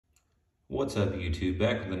What's up YouTube,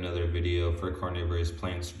 back with another video for Carnivorous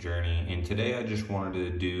Plants Journey, and today I just wanted to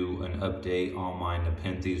do an update on my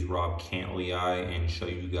Nepenthes Robcantleyi and show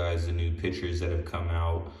you guys the new pictures that have come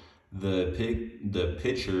out. The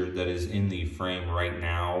picture that is in the frame right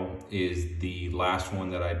now is the last one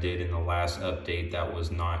that I did in the last update that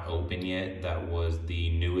was not open yet. That was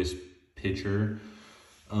the newest picture.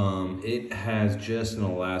 It has just in the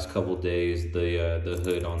last couple days, the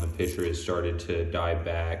hood on the picture has started to die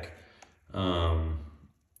back.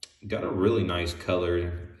 Got a really nice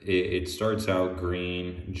color. It starts out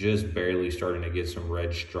green, just barely starting to get some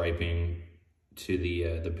red striping to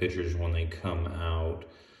the pictures when they come out.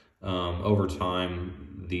 Over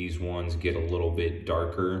time, these ones get a little bit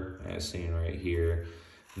darker, as seen right here.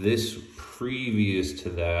 This previous to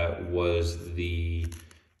that was the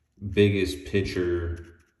biggest picture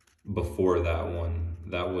before that one.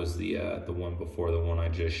 That was the one before the one I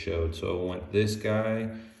just showed. So it went this guy,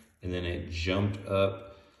 and then it jumped up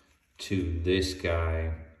to this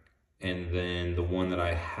guy, and then the one that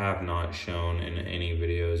I have not shown in any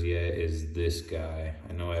videos yet is this guy.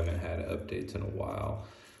 I know I haven't had updates in a while,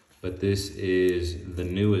 but this is the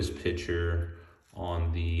newest picture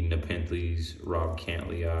on the Nepenthes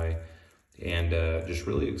Robcantleyi, and just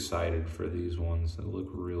really excited for these ones. They look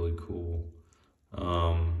really cool.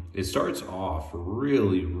 It starts off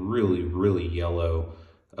really yellow.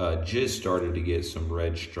 Just started to get some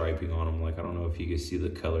red striping on them. Like, I don't know if you can see the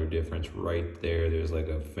color difference right there. There's like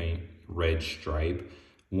a faint red stripe.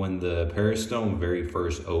 When the peristome very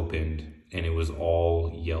first opened and it was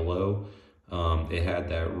all yellow, it had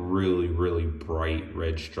that really bright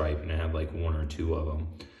red stripe, and it had like one or two of them.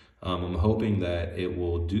 I'm hoping that it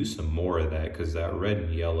will do some more of that, because that red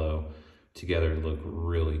and yellow together look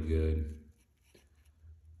really good.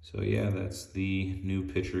 So yeah, that's the new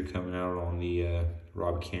picture coming out on the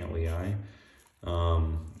Robcantleyi.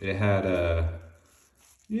 It had a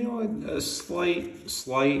slight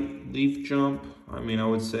leaf jump. I mean, I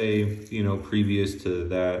would say, previous to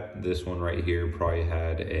that, this one right here probably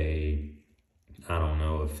had a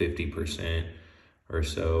 50% or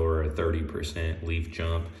so, or a 30% leaf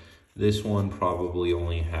jump. This one probably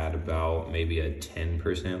only had about maybe a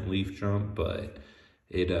 10% leaf jump, but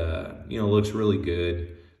it looks really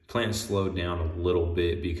good. Plant slowed down a little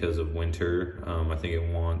bit because of winter. I think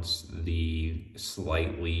it wants the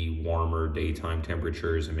slightly warmer daytime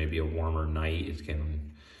temperatures and maybe a warmer night. It's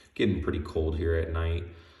getting pretty cold here at night.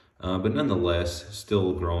 But nonetheless,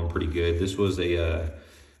 still growing pretty good. This was a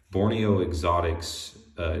Borneo Exotics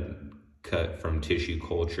cut from tissue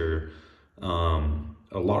culture.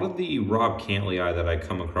 A lot of the Robcantleyi that I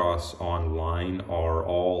come across online are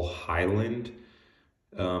all Highland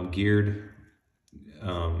geared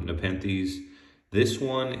Nepenthes. This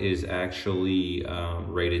one is actually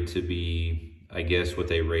rated to be, I guess, what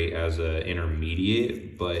they rate as a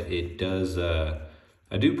intermediate, but it does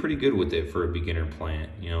I do pretty good with it for a beginner plant.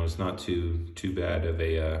 It's not too bad of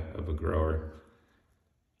a grower.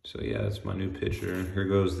 So yeah, that's my new picture. Here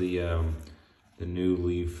goes the new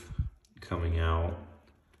leaf coming out.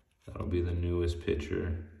 That'll be the newest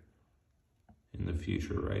picture in the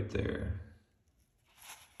future right there.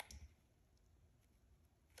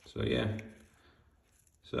 So yeah,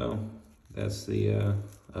 so that's the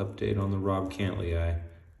update on the Robcantleyi.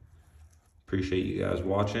 Appreciate you guys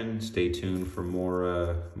watching. Stay tuned for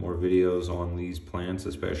more videos on these plants,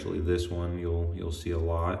 especially this one. You'll see a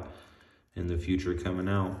lot in the future coming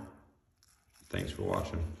out. Thanks for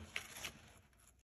watching.